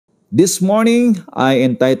This morning, I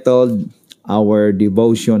entitled our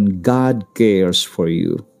devotion, God Cares for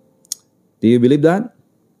You. Do you believe that?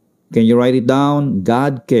 Can you write it down?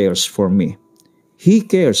 God cares for me. He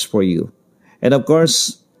cares for you. And of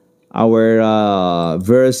course, our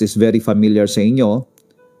verse is very familiar sa inyo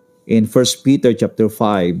in First Peter chapter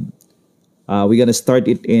 5. We're gonna start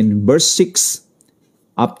it in verse 6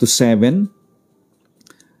 up to 7.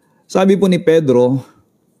 Sabi po ni Pedro,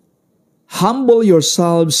 humble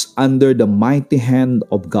yourselves under the mighty hand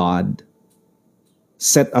of God.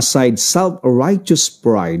 Set aside self-righteous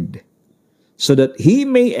pride, so that He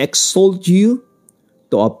may exalt you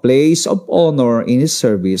to a place of honor in His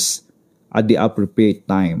service at the appropriate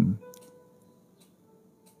time.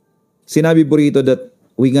 Sinabi po rito that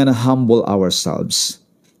we're gonna humble ourselves.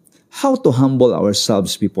 How to humble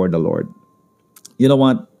ourselves before the Lord? You know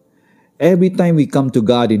what? Every time we come to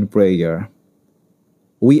God in prayer,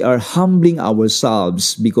 we are humbling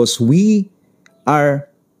ourselves because we are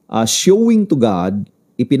showing to God,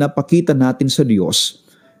 ipinapakita natin sa Diyos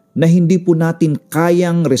na hindi po natin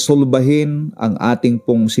kayang resolbahin ang ating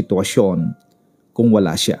pong sitwasyon kung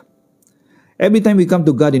wala siya. Every time we come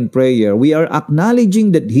to God in prayer, we are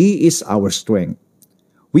acknowledging that He is our strength.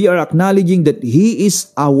 We are acknowledging that He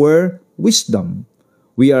is our wisdom.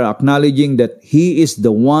 We are acknowledging that He is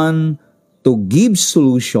the one to give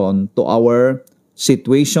solution to our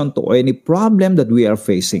situation, to any problem that we are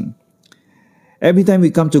facing. Every time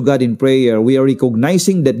we come to God in prayer, we are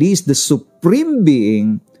recognizing that He is the supreme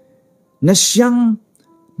being na siyang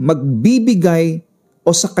magbibigay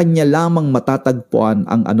o sa Kanya lamang matatagpuan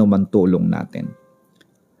ang anuman tulong natin.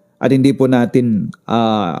 At hindi po natin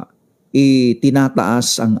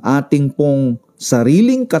itinataas ang ating pong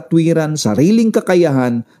sariling katwiran, sariling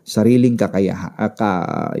kakayahan,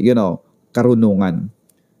 karunungan.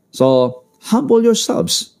 So, humble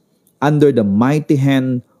yourselves under the mighty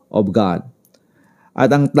hand of God. At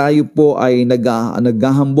ang tayo po ay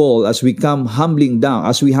nag-humble as we humbling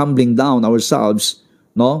down ourselves,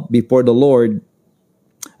 before the Lord.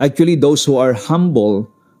 Actually, those who are humble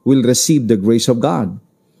will receive the grace of God.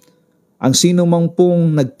 Ang sino mang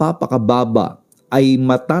pong nagpapakababa ay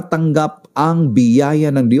matatanggap ang biyaya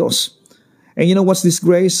ng Diyos. And you know what's this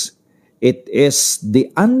grace? It is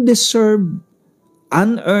the undeserved,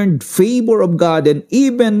 unearned favor of God, and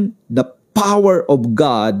even the power of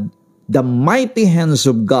God, the mighty hands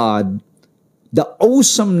of God, the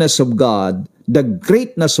awesomeness of God, the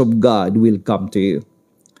greatness of God will come to you.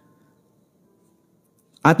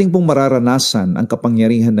 Ating pong mararanasan ang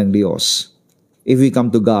kapangyarihan ng Diyos if we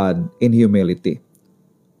come to God in humility.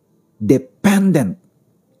 Dependent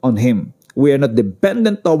on Him. We are not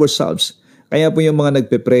dependent on ourselves. Kaya po yung mga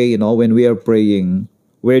nagpe-pray, when we are praying,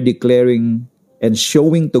 we're declaring and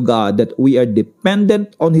showing to God that we are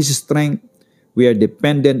dependent on His strength. We are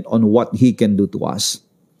dependent on what He can do to us.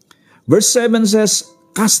 Verse 7 says,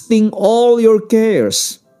 casting all your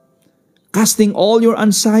cares, casting all your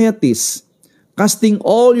anxieties, casting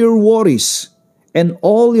all your worries, and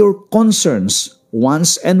all your concerns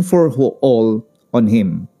once and for all on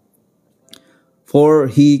Him. For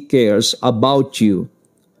He cares about you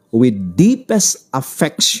with deepest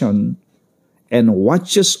affection and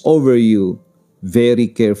watches over you very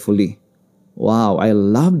carefully. Wow, I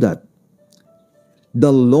love that.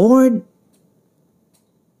 The Lord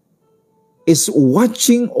is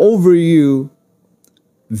watching over you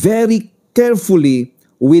very carefully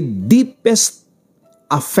with deepest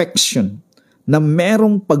affection, na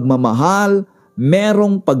merong pagmamahal,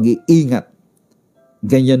 merong pag-iingat.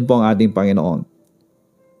 Ganyan po ang ating Panginoon.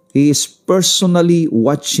 He is personally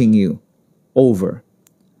watching you over.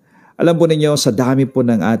 Alam po ninyo, sa dami po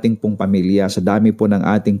ng ating pong pamilya, sa dami po ng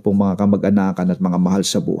ating pong mga kamag-anakan at mga mahal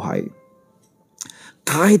sa buhay,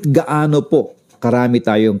 kahit gaano po karami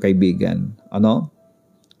tayong kaibigan,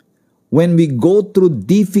 when we go through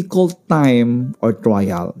difficult time or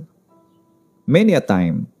trial, many a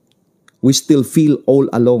time, we still feel all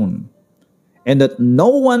alone and that no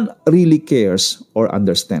one really cares or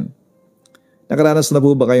understand. Nakaranas na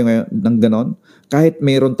po ba kayo ngayon ng ganon? Kahit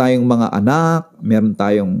meron tayong mga anak, meron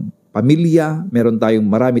tayong pamilya,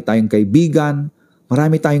 marami tayong kaibigan,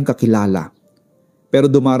 marami tayong kakilala. Pero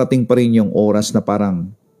dumarating pa rin yung oras na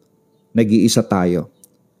parang nag-iisa tayo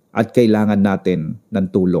at kailangan natin ng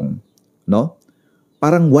tulong.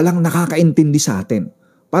 Parang walang nakakaintindi sa atin.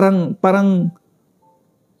 Parang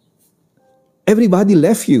everybody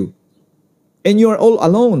left you and you are all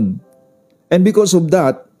alone. And because of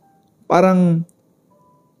that, parang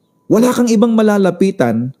wala kang ibang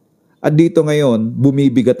malalapitan at dito ngayon,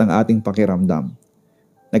 bumibigat ang ating pakiramdam.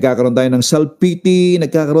 Nagkakaroon tayo ng self-pity,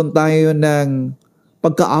 nagkakaroon tayo ng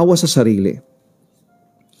pagkaawa sa sarili.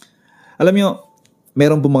 Alam nyo,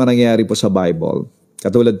 meron po mga nangyayari po sa Bible.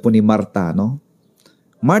 Katulad po ni Martha, no?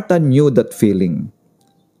 Martha knew that feeling.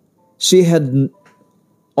 She had,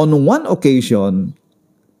 on one occasion,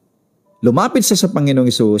 lumapit siya sa Panginoong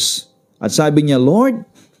Hesus at sabi niya, Lord,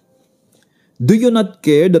 do you not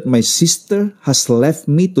care that my sister has left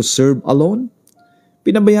me to serve alone?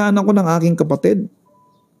 Pinabayaan ako ng aking kapatid.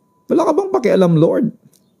 Wala ka bang pakialam, Lord?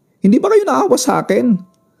 Hindi ba kayo naawa sa akin?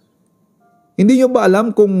 Hindi nyo ba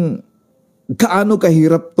alam kung gaano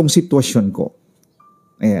kahirap tong sitwasyon ko?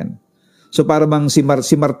 Ayan. So para bang si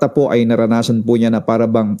Martha po ay naranasan po niya na para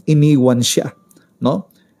bang iniwan siya, no?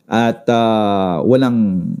 At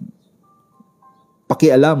walang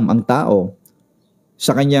pakialam ang tao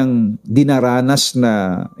sa kanyang dinaranas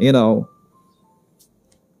na,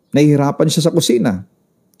 nahihirapan siya sa kusina.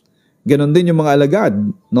 Ganon din yung mga alagad,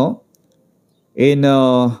 no? In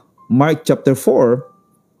Mark chapter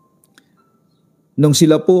 4, nung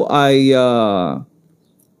sila po ay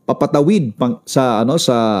papatawid sa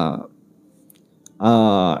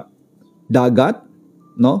dagat,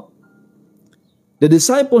 no? The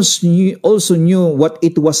disciples also knew what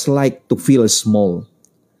it was like to feel small,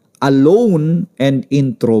 alone, and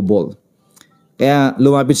in trouble. Kaya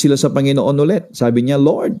lumapit sila sa Panginoon ulit. Sabi niya,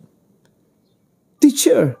 Lord,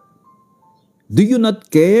 Teacher, do you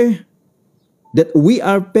not care that we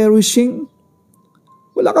are perishing?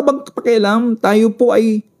 Wala ka bang pakialam? Tayo po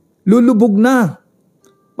ay lulubog na.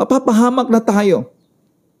 Mapapahamak na tayo.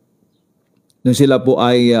 Nung sila po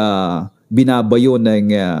ay binabayo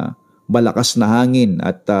ng malakas na hangin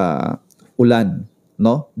at ulan,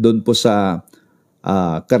 no? Doon po sa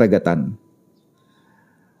karagatan.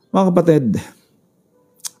 Mga kapatid,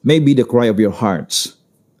 maybe the cry of your hearts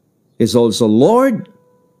is also, Lord,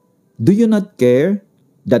 do you not care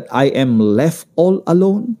that I am left all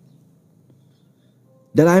alone?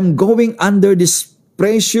 That I'm going under this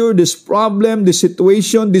pressure, this problem, this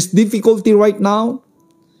situation, this difficulty right now?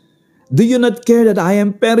 Do you not care that I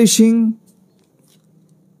am perishing?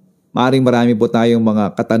 Maaring marami po tayong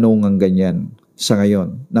mga katanungang ganyan sa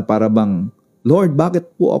ngayon na para bang, Lord,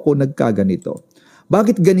 bakit po ako nagkaganito?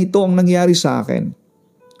 Bakit ganito ang nangyari sa akin?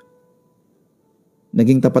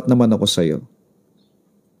 Naging tapat naman ako sa iyo.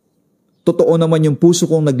 Totoo naman yung puso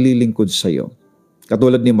kong naglilingkod sa iyo.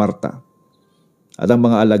 Katulad ni Martha at ang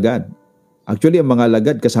mga alagad. Actually, ang mga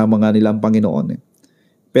alagad kasama nga nila ang Panginoon.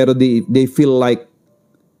 Pero they feel like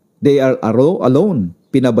they are alone,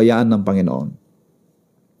 pinabayaan ng Panginoon.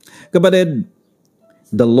 Kapatid,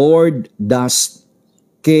 the Lord does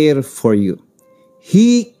care for you.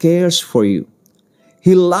 He cares for you.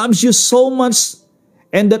 He loves you so much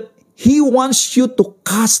and that He wants you to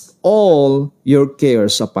cast all your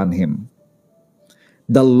cares upon Him.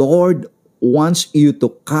 The Lord wants you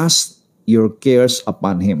to cast your cares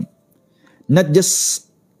upon Him. Not just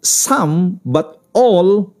some, but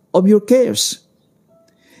all of your cares.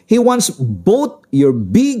 He wants both your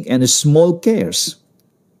big and small cares.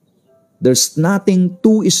 There's nothing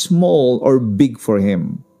too small or big for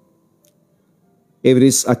Him. If it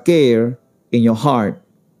is a care in your heart,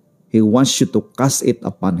 He wants you to cast it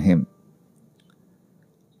upon Him.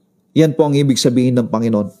 Yan po ang ibig sabihin ng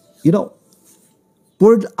Panginoon.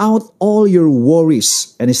 Pour out all your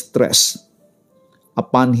worries and stress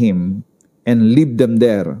upon Him and leave them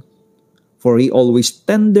there, for He always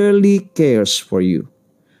tenderly cares for you.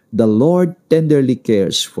 The Lord tenderly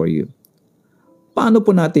cares for you. Paano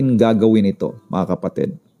po natin gagawin ito, mga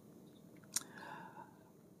kapatid?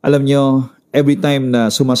 Alam nyo, every time na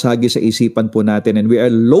sumasagi sa isipan po natin and we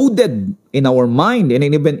are loaded in our mind and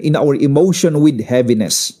even in our emotion with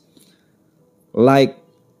heaviness. Like,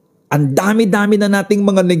 ang dami-dami na nating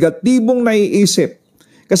mga negatibong naiisip.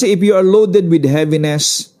 Kasi if you are loaded with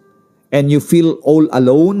heaviness and you feel all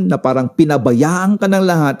alone, na parang pinabayaan ka ng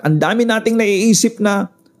lahat, ang dami nating naiisip na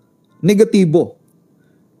negatibo.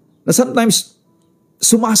 Na sometimes,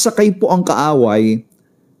 sumasakay po ang kaaway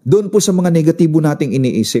doon po sa mga negatibo nating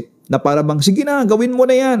iniisip. Na para bang, sige na, gawin mo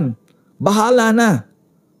na yan. Bahala na.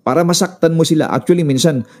 Para masaktan mo sila. Actually,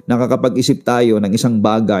 minsan, nakakapag-isip tayo ng isang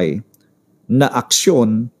bagay na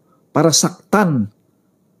aksyon para saktan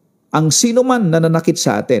ang sino man na nanakit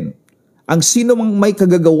sa atin. Ang sino mang may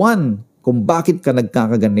kagagawan kung bakit ka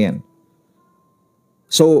nagkakaganyan.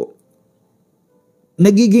 So,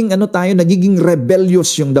 nagiging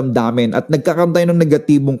rebellious yung damdamin at nagkakaroon tayo ng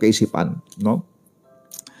negatibong kaisipan, no?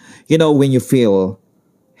 When you feel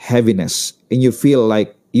heaviness and you feel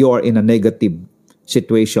like you are in a negative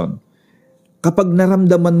situation, kapag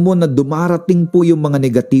naramdaman mo na dumarating po yung mga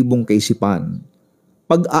negatibong kaisipan,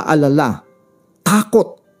 pag-aalala,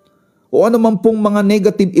 takot, o ano man pong mga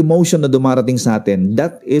negative emotion na dumarating sa atin,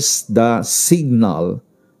 that is the signal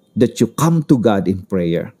that you come to God in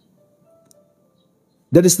prayer.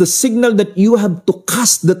 That is the signal that you have to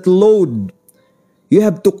cast that load. You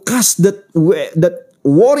have to cast that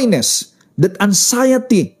worriness, that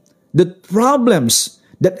anxiety, that problems,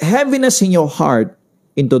 that heaviness in your heart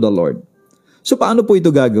into the Lord. So paano po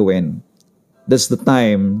ito gagawin? That's the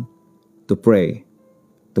time to pray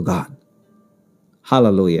to God.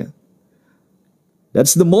 Hallelujah.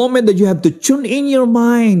 That's the moment that you have to tune in your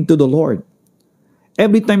mind to the Lord.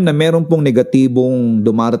 Every time na meron pong negatibong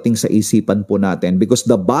dumarating sa isipan po natin, because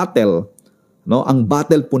the battle, ang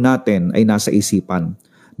battle po natin ay nasa isipan.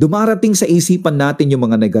 Dumarating sa isipan natin yung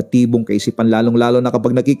mga negatibong kaisipan, lalong-lalo na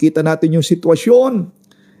kapag nakikita natin yung sitwasyon.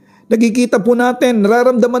 Nakikita po natin,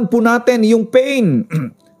 nararamdaman po natin yung pain.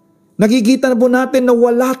 Nakikita na po natin na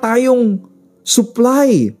wala tayong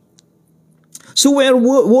supply. So we are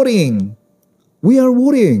worrying. We are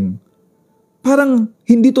worrying. Parang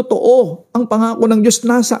hindi totoo ang pangako ng Diyos,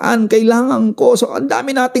 nasaan, kailangan ko. So ang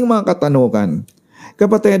dami nating mga katanungan.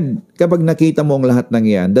 Kapatid, kapag nakita mo ang lahat ng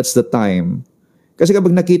yan, that's the time. Kasi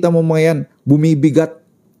kapag nakita mo mga yan, bumibigat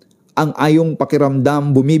ang ayong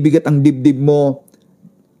pakiramdam, bumibigat ang dibdib mo,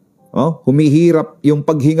 humihirap yung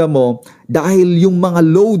paghinga mo dahil yung mga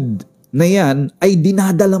load na yan ay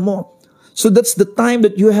dinadala mo. So that's the time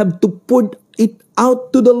that you have to put it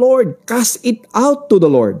out to the Lord. Cast it out to the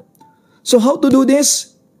Lord. So how to do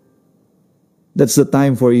this? That's the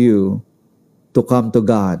time for you to come to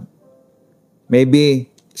God. Maybe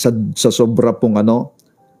sa sobra pong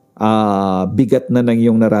bigat na ng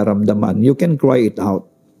iyong nararamdaman, you can cry it out.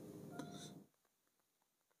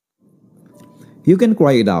 You can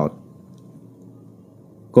cry it out.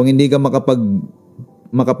 Kung hindi ka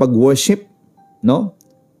makapag-worship,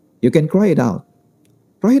 you can cry it out.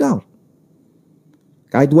 Cry it out.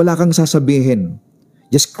 Kahit wala kang sasabihin,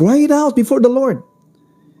 just cry it out before the Lord.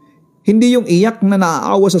 Hindi yung iyak na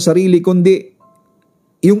naaawa sa sarili, kundi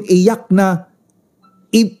yung iyak na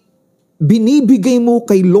binibigay mo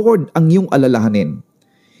kay Lord ang iyong alalahanin.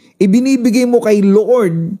 Ibinibigay mo kay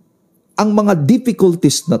Lord ang mga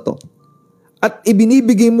difficulties na to. At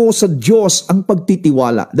ibinibigay mo sa Diyos ang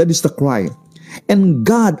pagtitiwala. That is the cry. And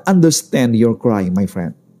God understand your cry, my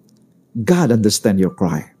friend. God understand your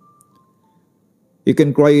cry. You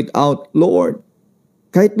can cry it out, Lord.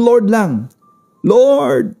 Kahit Lord lang.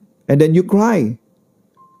 Lord. And then you cry.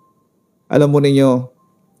 Alam mo ninyo,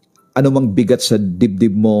 anumang bigat sa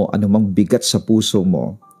dibdib mo, anumang bigat sa puso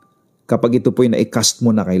mo, kapag ito po'y na-cast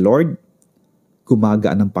mo na kay Lord,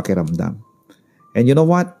 gumagaan ang pakiramdam. And you know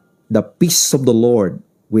what? The peace of the Lord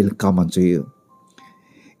will come unto you.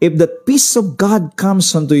 If the peace of God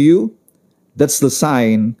comes unto you, that's the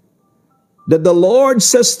sign that the Lord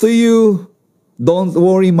says to you, don't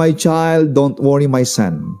worry my child, don't worry my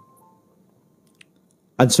son.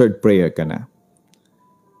 Answered prayer ka na.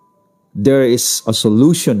 There is a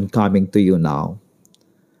solution coming to you now.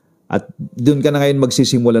 At doon ka na ngayon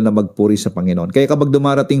magsisimula na magpuri sa Panginoon. Kaya kapag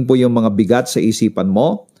dumarating po yung mga bigat sa isipan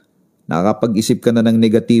mo, nakakapag-isip ka na ng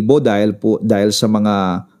negatibo dahil sa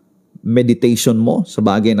mga meditation mo sa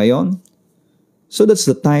bagay na yon. So that's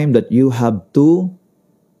the time that you have to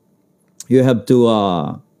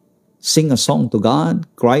sing a song to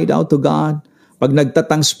God, cry it out to God. Pag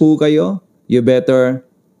nagtatangs po kayo, you better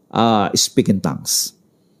speak in tongues.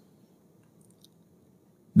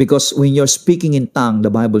 Because when you're speaking in tongue,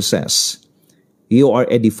 the Bible says, you are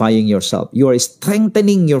edifying yourself. You are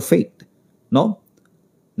strengthening your faith. No?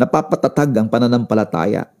 Napapatatag ang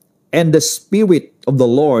pananampalataya. And the Spirit of the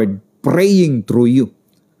Lord praying through you.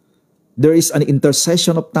 There is an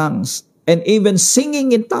intercession of tongues and even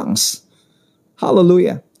singing in tongues.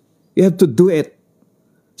 Hallelujah. You have to do it.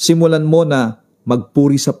 Simulan mo na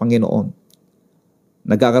magpuri sa Panginoon.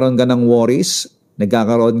 Nagkakaroon ka ng worries,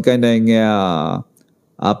 nagkakaroon ka ng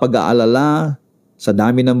pag-aalala sa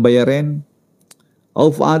dami ng bayarin. Oh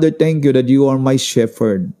Father, thank you that you are my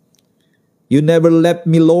shepherd. You never left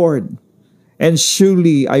me, Lord. And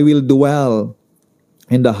surely I will dwell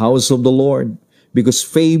in the house of the Lord, because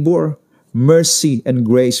favor, mercy, and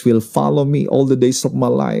grace will follow me all the days of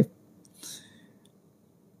my life.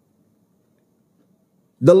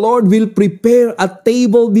 The Lord will prepare a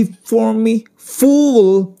table before me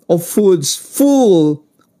full of foods, full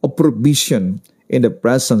of provision in the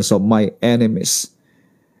presence of my enemies.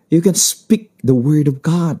 You can speak the word of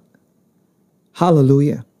God.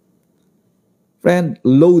 Hallelujah. Friend,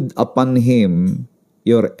 load upon Him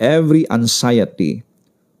your every anxiety,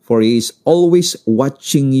 for He is always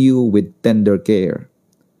watching you with tender care.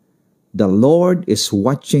 The Lord is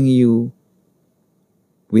watching you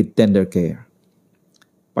with tender care.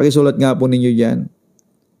 Pakisulat nga po ninyo yan.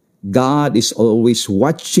 God is always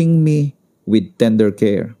watching me with tender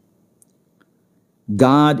care.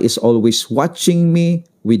 God is always watching me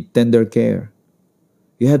with tender care.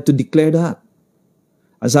 You have to declare that.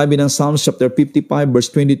 Ang sabi ng Psalms chapter 55 verse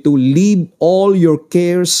 22, leave all your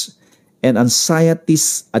cares and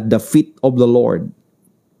anxieties at the feet of the Lord.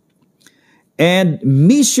 And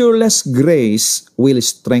measureless grace will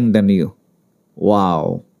strengthen you.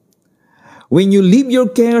 Wow. When you leave your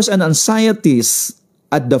cares and anxieties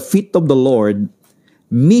at the feet of the Lord,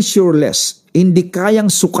 measureless, hindi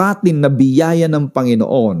kayang sukatin na biyaya ng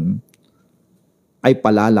Panginoon, ay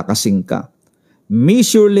palalakasin ka.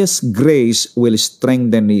 Measureless grace will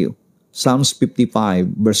strengthen you. Psalms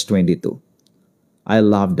 55 verse 22. I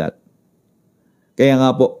love that. Kaya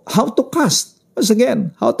nga po, how to cast? Once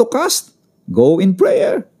again, how to cast? Go in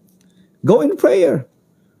prayer. Go in prayer.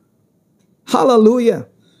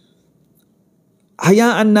 Hallelujah.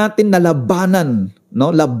 Hayaan natin na labanan,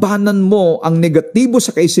 no? Labanan mo ang negatibo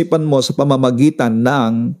sa kaisipan mo sa pamamagitan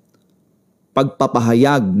ng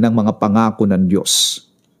pagpapahayag ng mga pangako ng Diyos.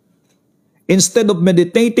 Instead of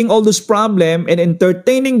meditating all those problem and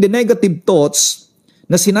entertaining the negative thoughts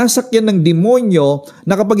na sinasakyan ng demonyo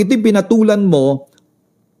na kapag ito pinatulan mo,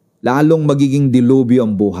 lalong magiging dilubyo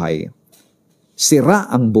ang buhay.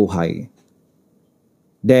 Sira ang buhay.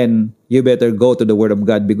 Then, you better go to the Word of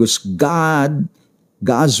God because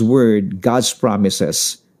God's Word, God's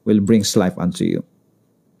promises will bring life unto you.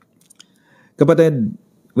 Kapatid,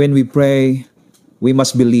 when we pray, we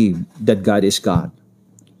must believe that God is God.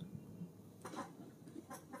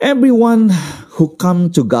 Everyone who come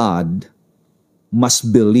to God must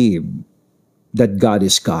believe that God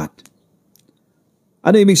is God.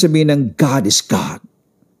 Ano ibig sabihin ng God is God?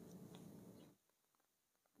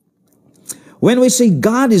 When we say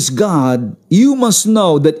God is God, you must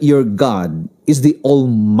know that your God is the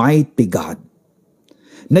Almighty God.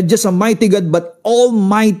 Not just a mighty God, but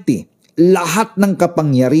Almighty. Lahat ng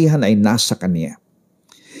kapangyarihan ay nasa Kanya.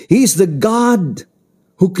 He is the God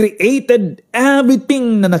who created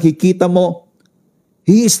everything na nakikita mo.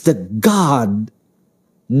 He is the God,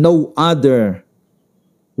 no other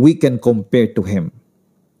we can compare to Him.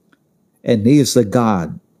 And He is the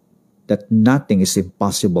God that nothing is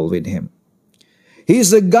impossible with Him. He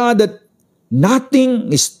is a God that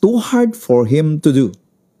nothing is too hard for Him to do.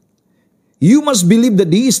 You must believe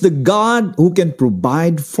that He is the God who can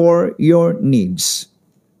provide for your needs.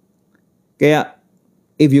 Kaya,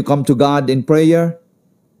 if you come to God in prayer,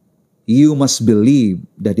 you must believe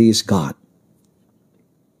that He is God.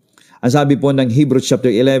 Ang sabi po ng Hebrews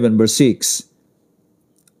chapter 11 verse 6,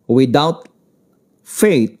 without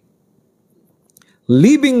faith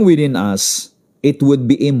living within us, it would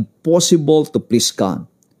be impossible to please God.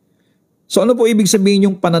 So ano po ibig sabihin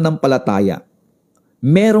yung pananampalataya?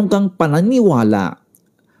 Meron kang pananiwala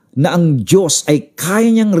na ang Diyos ay kaya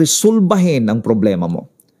niyang resolbahin ang problema mo.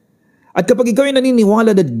 At kapag ikaw ay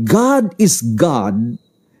naniniwala that God is God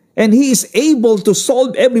and He is able to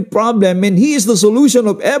solve every problem and He is the solution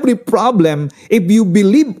of every problem, if you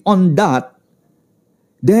believe on that,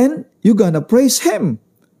 then you're gonna praise Him.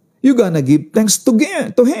 You're gonna give thanks to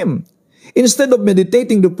Him. Instead of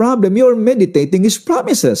meditating the problem, you're meditating His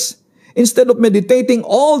promises. Instead of meditating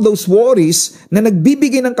all those worries na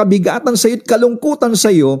nagbibigay ng kabigatan sa iyo at kalungkutan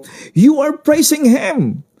sa iyo, you are praising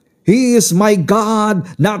Him. He is my God,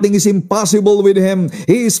 nothing is impossible with Him.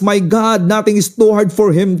 He is my God, nothing is too hard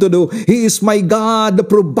for Him to do. He is my God, the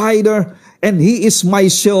provider, and He is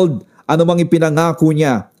my shield. Ano mang ipinangako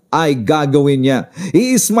niya, ay gagawin niya.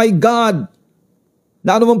 He is my God,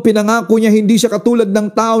 na anumang pinangako niya, hindi siya katulad ng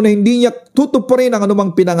tao na hindi niya tutuparin ang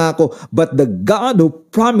anumang pinangako. But the God who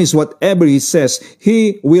promised whatever He says,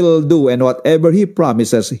 He will do. And whatever He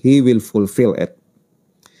promises, He will fulfill it.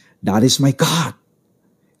 That is my God.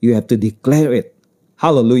 You have to declare it.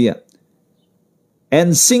 Hallelujah.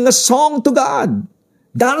 And sing a song to God.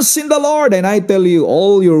 Dance in the Lord, and I tell you,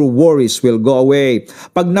 all your worries will go away.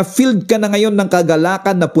 Pag na-filled ka na ngayon ng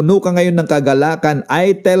kagalakan, napuno ka ngayon ng kagalakan,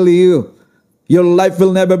 I tell you, your life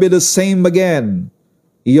will never be the same again.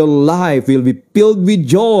 Your life will be filled with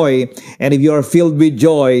joy. And if you are filled with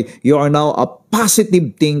joy, you are now a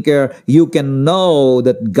positive thinker. You can know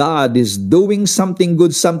that God is doing something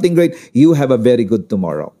good, something great. You have a very good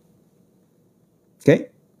tomorrow. Okay?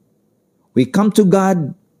 We come to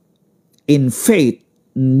God in faith,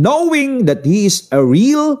 knowing that He is a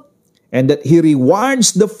real and that He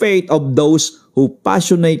rewards the faith of those who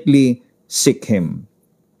passionately seek Him.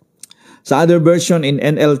 Sa other version in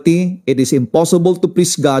NLT, it is impossible to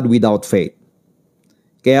please God without faith.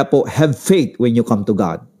 Kaya po, have faith when you come to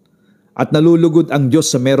God. At nalulugod ang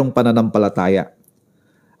Diyos sa merong pananampalataya.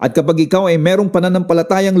 At kapag ikaw ay merong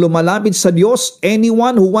pananampalatayang lumalapit sa Diyos,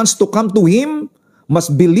 anyone who wants to come to Him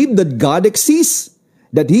must believe that God exists.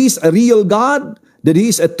 that He is a real God, that He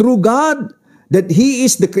is a true God, that He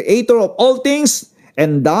is the creator of all things,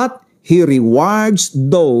 and that He rewards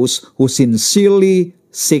those who sincerely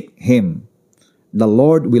seek Him. The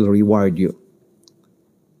Lord will reward you.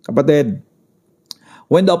 Kapatid,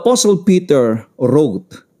 when the Apostle Peter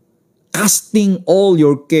wrote, casting all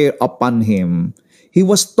your care upon Him, he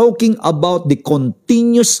was talking about the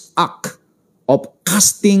continuous act of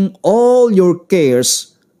casting all your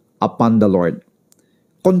cares upon the Lord.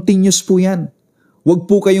 Continuous po yan. Huwag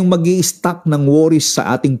po kayong mag-i-stack ng worries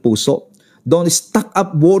sa ating puso. Don't stack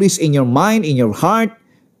up worries in your mind, in your heart,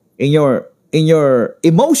 in your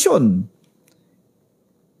emotion.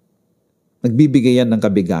 Nagbibigay yan ng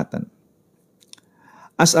kabigatan.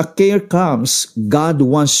 As a care comes, God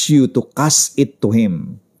wants you to cast it to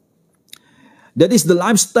Him. That is the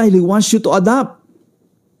lifestyle He wants you to adopt.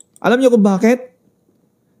 Alam niyo kung bakit?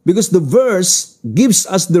 Because the verse gives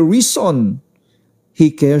us the reason.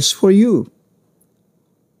 He cares for you.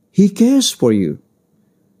 He cares for you.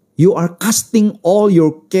 You are casting all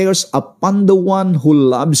your cares upon the one who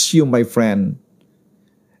loves you, my friend,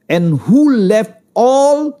 and who left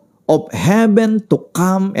all of heaven to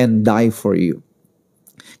come and die for you.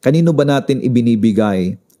 Kanino ba natin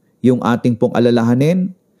ibinibigay yung ating pong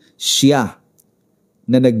alalahanin? Siya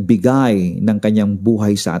na nagbigay ng kanyang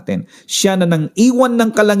buhay sa atin. Siya na nang iwan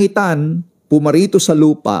ng kalangitan, pumarito sa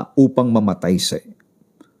lupa upang mamatay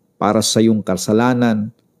para sa iyong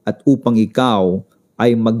kasalanan at upang ikaw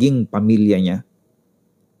ay maging pamilya niya.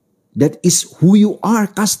 That is who you are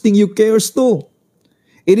casting your cares to.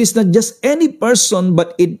 It is not just any person,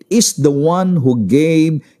 but it is the one who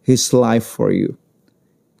gave His life for you.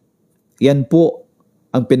 Yan po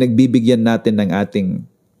ang pinagbibigyan natin ng ating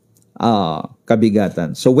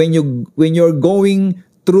kabigatan. So when you're going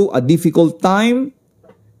through a difficult time,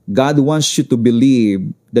 God wants you to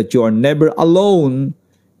believe that you are never alone,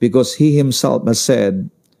 because He Himself has said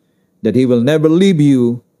that He will never leave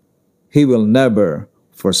you, He will never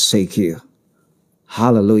forsake you.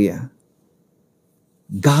 Hallelujah.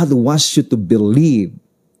 God wants you to believe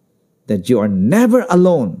that you are never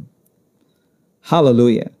alone.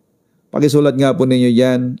 Hallelujah. Pakisulat nga po ninyo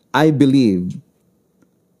yan, I believe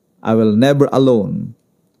I will never alone,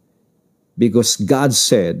 because God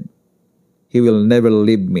said He will never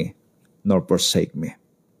leave me nor forsake me.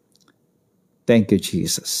 Thank you,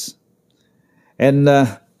 Jesus. And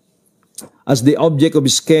as the object of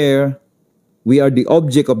His care, we are the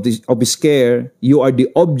object of His care. You are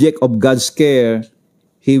the object of God's care.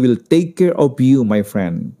 He will take care of you, my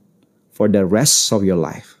friend, for the rest of your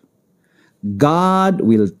life. God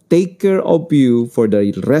will take care of you for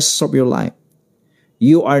the rest of your life.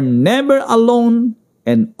 You are never alone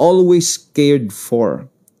and always cared for.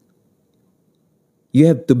 You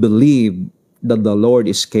have to believe that the Lord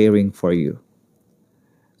is caring for you.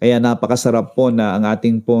 Kaya napakasarap po na ang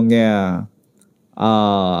ating pong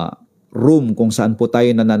room kung saan po tayo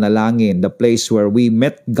nananalangin, the place where we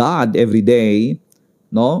met God every day,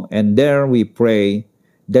 no? And there we pray.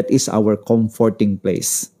 That is our comforting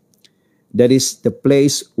place. That is the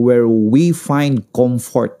place where we find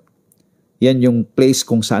comfort. Yan yung place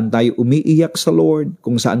kung saan tayo umiiyak sa Lord,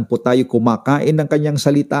 kung saan po tayo kumakain ng Kanyang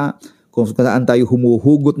salita, kung saan tayo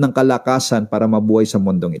humuhugot ng kalakasan para mabuhay sa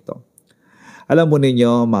mundong ito. Alam mo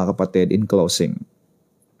ninyo, mga kapatid, in closing,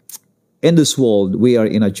 in this world, we are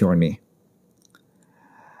in a journey.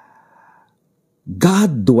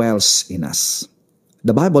 God dwells in us.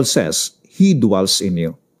 The Bible says, He dwells in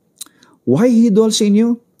you. Why He dwells in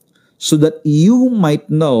you? So that you might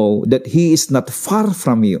know that He is not far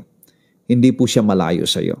from you. Hindi po siya malayo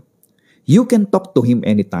sa iyo. You can talk to Him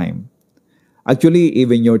anytime. Actually,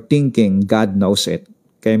 even your thinking, God knows it.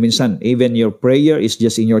 Kaya minsan, even your prayer is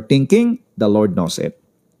just in your thinking, the Lord knows it.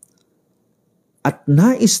 At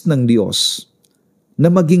nais ng Diyos na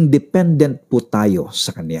maging dependent po tayo sa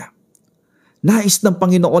Kanya. Nais ng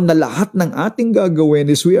Panginoon na lahat ng ating gagawin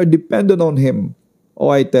is we are dependent on Him.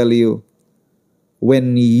 Oh, I tell you,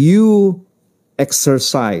 when you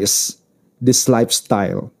exercise this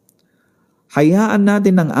lifestyle, hayaan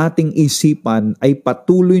natin ang ating isipan ay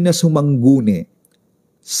patuloy na sumangguni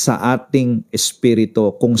sa ating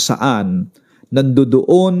espiritu kung saan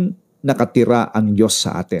nandoon nakatira ang Diyos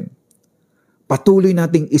sa atin. Patuloy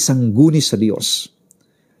nating isangguni sa Diyos.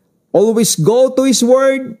 Always go to His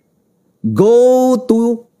Word. Go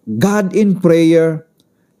to God in prayer.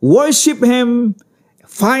 Worship Him.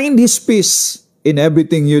 Find His peace in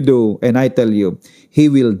everything you do. And I tell you, He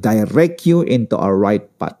will direct you into a right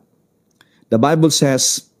path. The Bible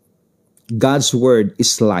says, God's Word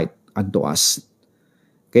is light unto us.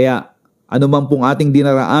 Kaya, anuman pong ating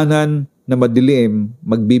dinaraanan na madilim,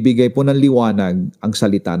 magbibigay po ng liwanag ang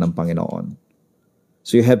salita ng Panginoon.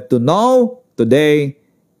 So you have to know today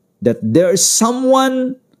that there is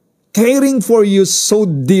someone caring for you so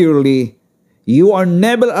dearly. You are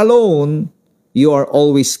never alone. You are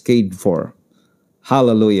always cared for.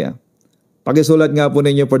 Hallelujah. Pakisulat nga po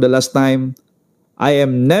ninyo for the last time, I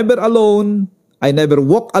am never alone. I never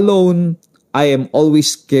walk alone. I am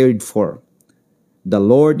always cared for. The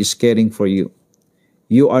Lord is caring for you.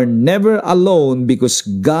 You are never alone because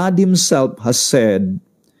God Himself has said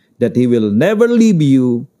that He will never leave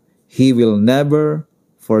you. He will never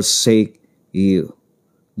forsake you.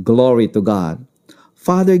 Glory to God.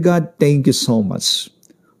 Father God, thank you so much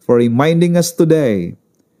for reminding us today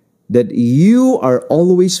that you are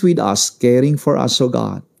always with us, caring for us, O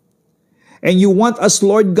God. And you want us,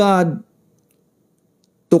 Lord God,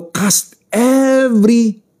 to cast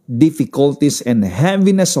every difficulties and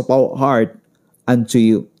heaviness of our heart unto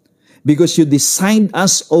you. Because you designed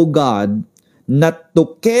us, O God, not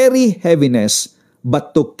to carry heaviness,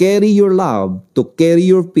 but to carry your love, to carry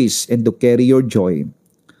your peace, and to carry your joy.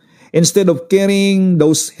 Instead of carrying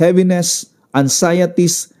those heaviness,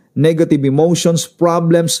 anxieties, negative emotions,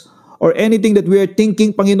 problems, or anything that we are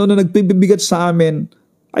thinking, Panginoon, na nagbibigat sa amin,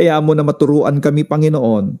 kaya mo na maturuan kami,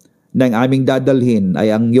 Panginoon, na ang aming dadalhin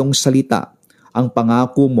ay ang iyong salita, ang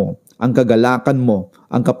pangako mo, ang kagalakan mo,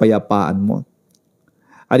 ang kapayapaan mo.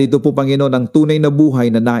 At ito po, Panginoon, ang tunay na buhay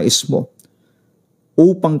na nais mo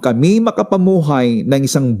upang kami makapamuhay ng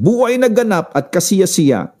isang buhay na ganap at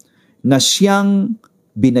kasiyasiya na siyang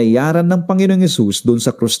binayaran ng Panginoong Yesus doon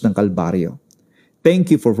sa krus ng Kalbaryo.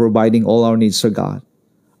 Thank you for providing all our needs, O God.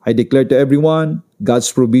 I declare to everyone God's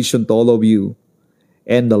provision to all of you.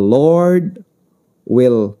 And the Lord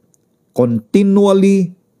will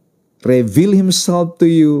continually reveal Himself to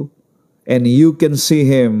you, and you can see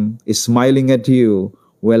Him smiling at you,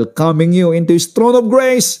 welcoming you into His throne of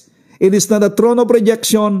grace. It is not a throne of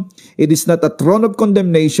rejection. It is not a throne of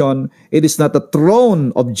condemnation. It is not a throne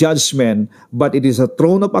of judgment, but it is a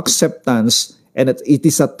throne of acceptance. And it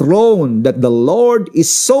is a throne that the Lord is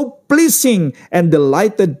so pleasing and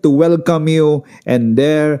delighted to welcome you. And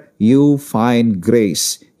there you find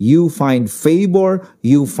grace. You find favor.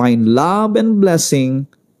 You find love and blessing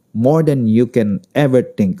more than you can ever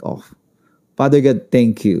think of. Father God,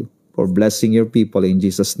 thank you for blessing your people in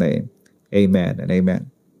Jesus' name. Amen and amen.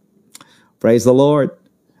 Praise the Lord.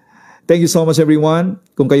 Thank you so much, everyone.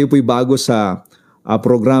 Kung kayo po'y bago sa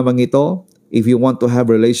programang ito, if you want to have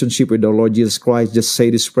a relationship with the Lord Jesus Christ, just say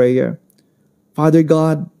this prayer. Father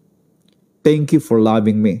God, thank you for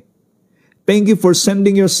loving me. Thank you for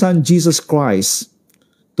sending your Son, Jesus Christ,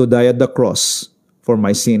 to die at the cross for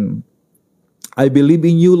my sin. I believe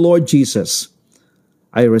in you, Lord Jesus.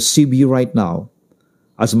 I receive you right now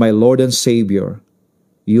as my Lord and Savior.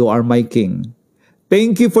 You are my King.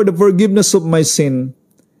 Thank you for the forgiveness of my sin,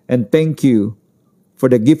 and thank you for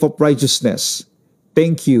the gift of righteousness.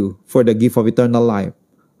 Thank you for the gift of eternal life.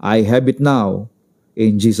 I have it now,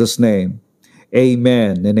 in Jesus' name.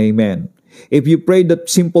 Amen and amen. If you prayed that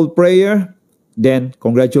simple prayer, then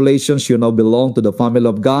congratulations, you now belong to the family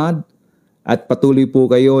of God. At patuloy po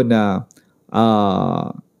kayo na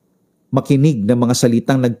makinig ng mga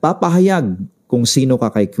salitang nagpapahayag kung sino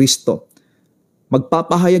ka kay Kristo.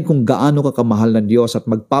 Magpapahayag kung gaano ka kamahal ng Diyos at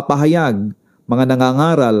magpapahayag, mga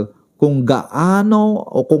nangangaral, kung gaano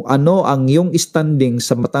o kung ano ang iyong standing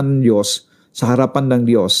sa mata ng Diyos, sa harapan ng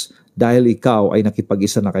Diyos, dahil ikaw ay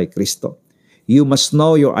nakipag-isa na kay Kristo. You must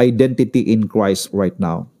know your identity in Christ right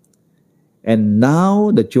now. And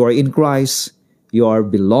now that you are in Christ, you are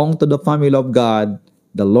belong to the family of God.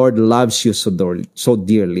 The Lord loves you so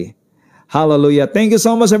dearly. Hallelujah. Thank you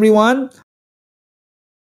so much, everyone.